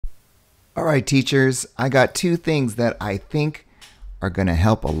All right, teachers, I got two things that I think are going to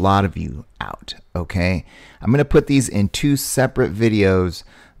help a lot of you out, okay? I'm going to put these in two separate videos,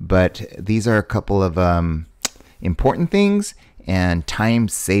 but these are a couple of important things and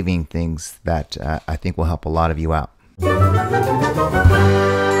time-saving things that I think will help a lot of you out.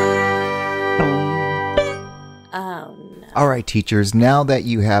 Oh, no. All right, teachers, now that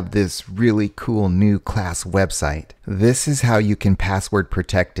you have this really cool new class website, this is how you can password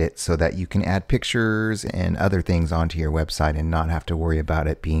protect it so that you can add pictures and other things onto your website and not have to worry about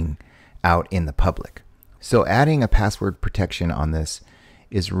it being out in the public. So adding a password protection on this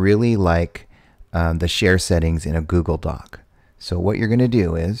is really like the share settings in a Google Doc. So what you're going to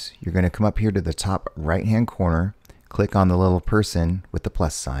do is you're going to come up here to the top right-hand corner, click on the little person with the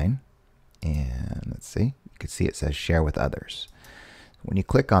plus sign, and let's see. You can see it says share with others. When you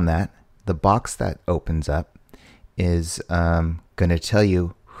click on that, the box that opens up is going to tell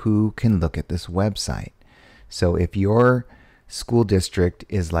you who can look at this website. So if your school district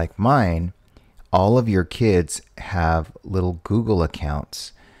is like mine, all of your kids have little Google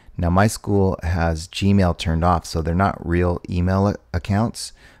accounts. Now my school has Gmail turned off, so they're not real email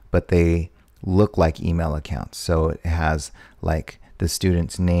accounts, but they look like email accounts. So it has like the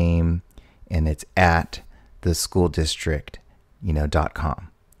student's name and it's at the school district, .com.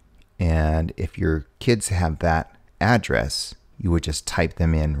 And if your kids have that address, you would just type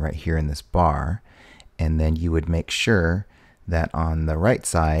them in right here in this bar, and then you would make sure that on the right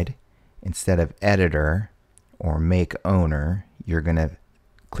side, instead of editor or make owner, you're going to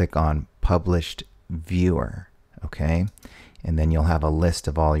click on published viewer, okay? And then you'll have a list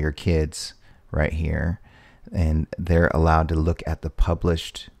of all your kids right here, and they're allowed to look at the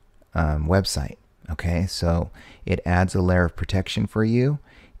published website. Okay, so it adds a layer of protection for you,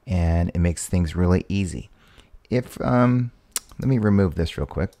 and it makes things really easy. If let me remove this real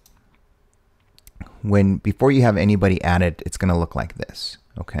quick. Before you have anybody added, it's going to look like this.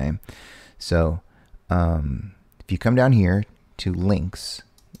 Okay, so if you come down here to links,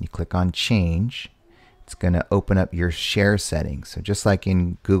 you click on change, it's going to open up your share settings. So just like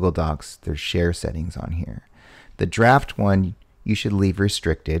in Google Docs, there's share settings on here. The draft one you should leave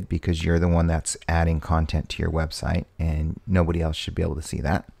restricted because you're the one that's adding content to your website and nobody else should be able to see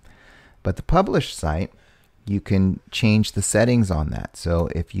that. But the published site, you can change the settings on that. So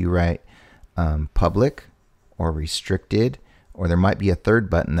if you write public or restricted, or there might be a third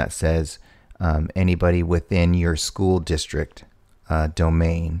button that says anybody within your school district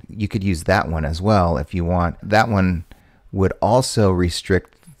domain, you could use that one as well if you want. That one would also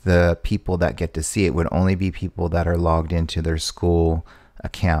restrict the people that get to see it. Would only be people that are logged into their school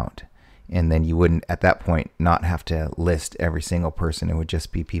account. And then you wouldn't, at that point, not have to list every single person. It would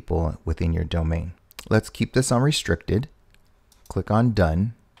just be people within your domain. Let's keep this on restricted. Click on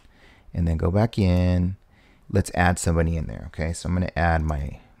done, and then go back in. Let's add somebody in there, okay? So I'm going to add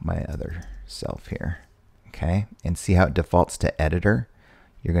my other self here, okay? And see how it defaults to editor?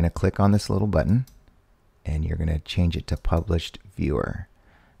 You're going to click on this little button, and you're going to change it to published viewer.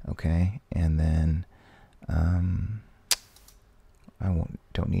 Okay, and then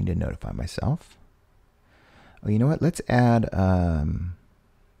don't need to notify myself. Oh, you know what? Let's add. I'm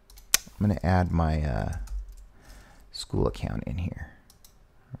going to add my school account in here.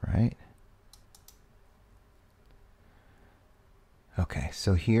 All right. Okay,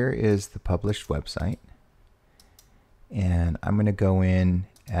 so here is the published website, and I'm going to go in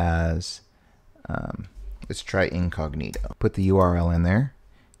as let's try incognito. Put the URL in there.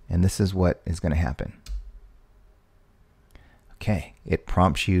 And this is what is going to happen. Okay, it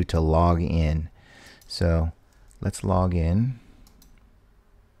prompts you to log in. So let's log in.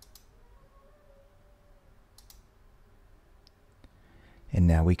 And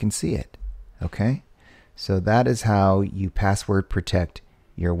now we can see it. Okay, so that is how you password protect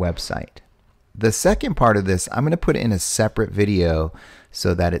your website. The second part of this, I'm going to put in a separate video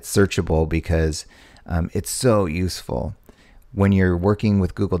so that it's searchable because it's so useful. When you're working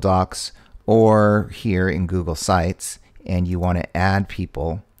with Google Docs or here in Google Sites and you want to add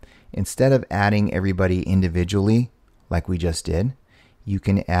people, instead of adding everybody individually like we just did, you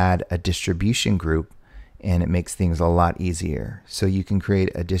can add a distribution group, and it makes things a lot easier. So you can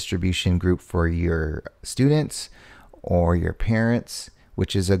create a distribution group for your students or your parents,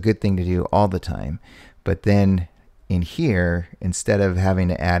 which is a good thing to do all the time. But then in here, instead of having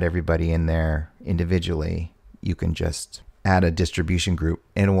to add everybody in there individually, you can just add a distribution group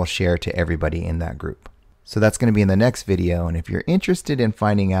and it will share to everybody in that group. So that's going to be in the next video, and if you're interested in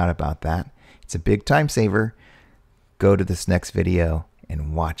finding out about that, it's a big time saver. Go to this next video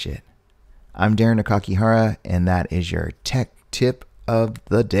and watch it. I'm Darin Nakakihara, and that is your tech tip of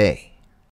the day.